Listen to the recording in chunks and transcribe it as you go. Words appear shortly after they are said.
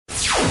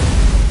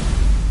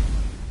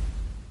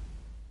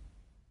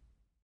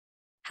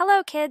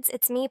Hello kids,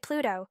 it's me,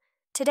 Pluto.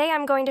 Today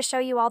I'm going to show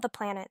you all the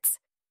planets.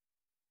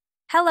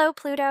 Hello,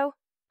 Pluto.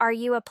 Are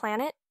you a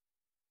planet?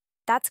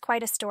 That's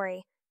quite a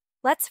story.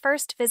 Let's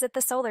first visit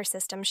the solar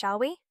system, shall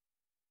we?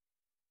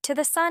 To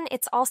the Sun,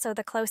 it's also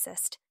the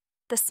closest,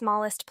 the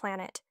smallest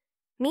planet.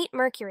 Meet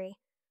Mercury,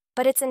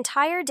 but its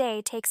entire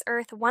day takes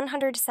Earth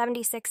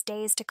 176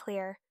 days to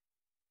clear.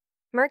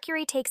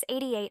 Mercury takes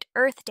 88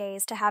 Earth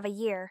days to have a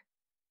year.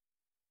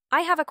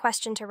 I have a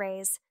question to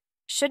raise.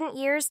 Shouldn't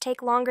years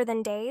take longer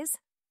than days?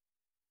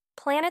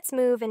 Planets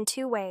move in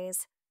two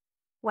ways.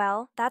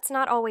 Well, that's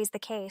not always the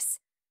case.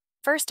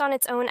 First on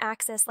its own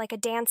axis like a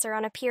dancer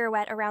on a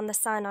pirouette around the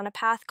Sun on a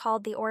path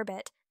called the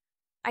orbit.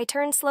 I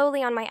turn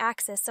slowly on my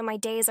axis so my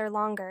days are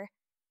longer.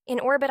 In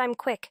orbit I'm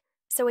quick,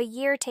 so a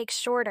year takes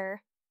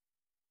shorter.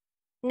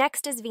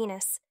 Next is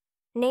Venus,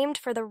 named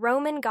for the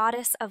Roman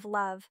goddess of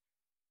love.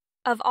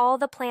 Of all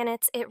the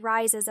planets, it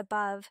rises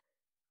above,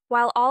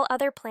 while all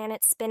other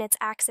planets spin its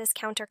axis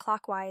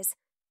counterclockwise.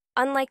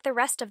 Unlike the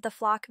rest of the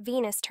flock,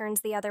 Venus turns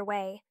the other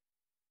way.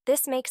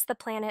 This makes the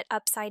planet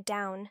upside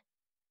down.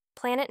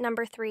 Planet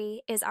number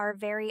 3 is our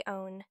very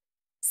own.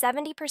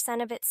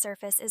 70% of its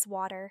surface is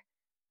water.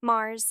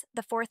 Mars,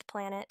 the fourth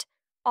planet,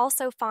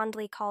 also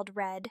fondly called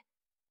red.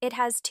 It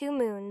has two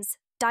moons,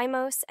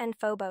 Deimos and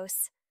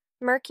Phobos.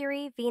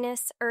 Mercury,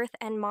 Venus, Earth,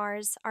 and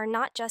Mars are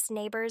not just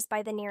neighbors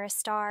by the nearest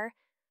star,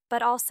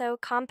 but also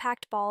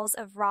compact balls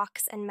of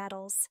rocks and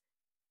metals.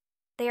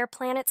 They are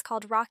planets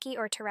called rocky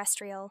or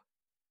terrestrial.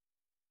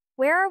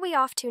 Where are we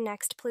off to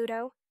next,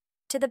 Pluto?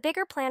 To the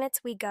bigger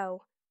planets we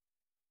go.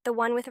 The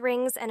one with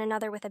rings and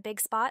another with a big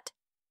spot?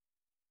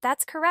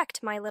 That's correct,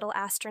 my little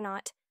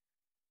astronaut.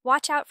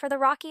 Watch out for the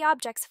rocky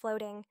objects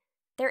floating.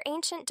 They're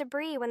ancient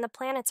debris when the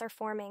planets are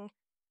forming.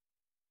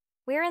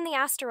 We're in the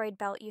asteroid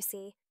belt, you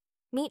see.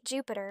 Meet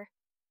Jupiter.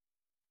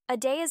 A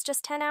day is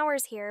just 10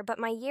 hours here, but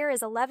my year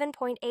is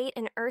 11.8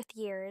 in Earth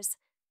years.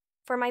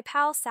 For my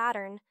pal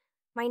Saturn,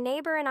 my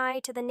neighbor and I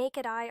to the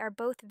naked eye are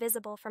both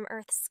visible from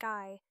Earth's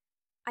sky.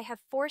 I have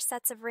 4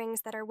 sets of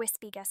rings that are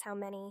wispy, guess how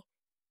many?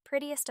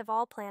 Prettiest of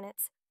all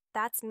planets,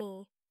 that's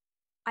me.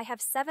 I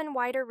have 7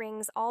 wider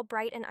rings, all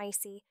bright and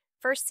icy,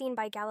 first seen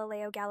by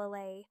Galileo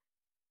Galilei.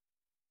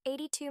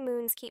 82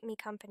 moons keep me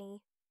company.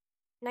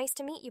 Nice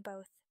to meet you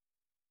both.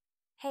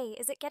 Hey,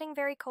 is it getting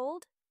very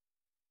cold?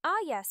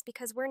 Ah yes,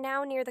 because we're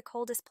now near the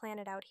coldest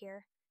planet out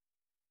here.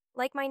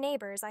 Like my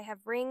neighbors, I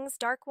have rings,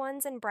 dark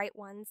ones and bright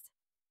ones.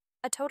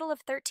 A total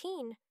of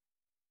 13.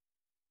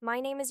 My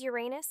name is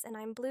Uranus and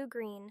I'm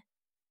blue-green,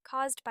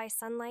 caused by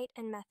sunlight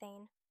and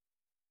methane.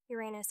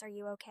 Uranus, are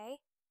you okay?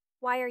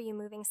 Why are you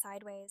moving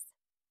sideways?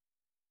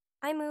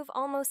 I move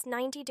almost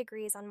 90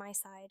 degrees on my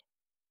side.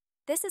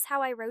 This is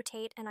how I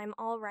rotate and I'm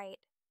all right.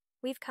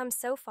 We've come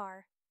so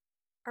far.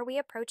 Are we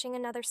approaching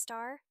another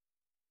star?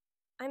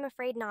 I'm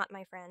afraid not,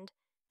 my friend.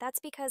 That's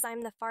because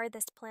I'm the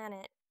farthest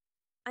planet.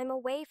 I'm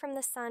away from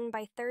the Sun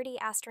by 30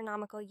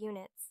 astronomical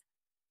units.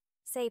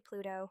 Say,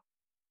 Pluto,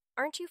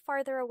 aren't you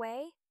farther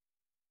away?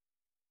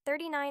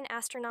 39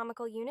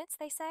 astronomical units,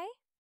 they say?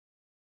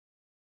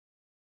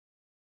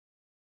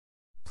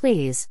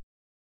 Please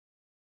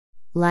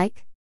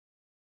like,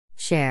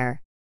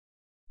 share,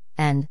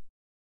 and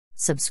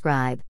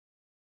subscribe.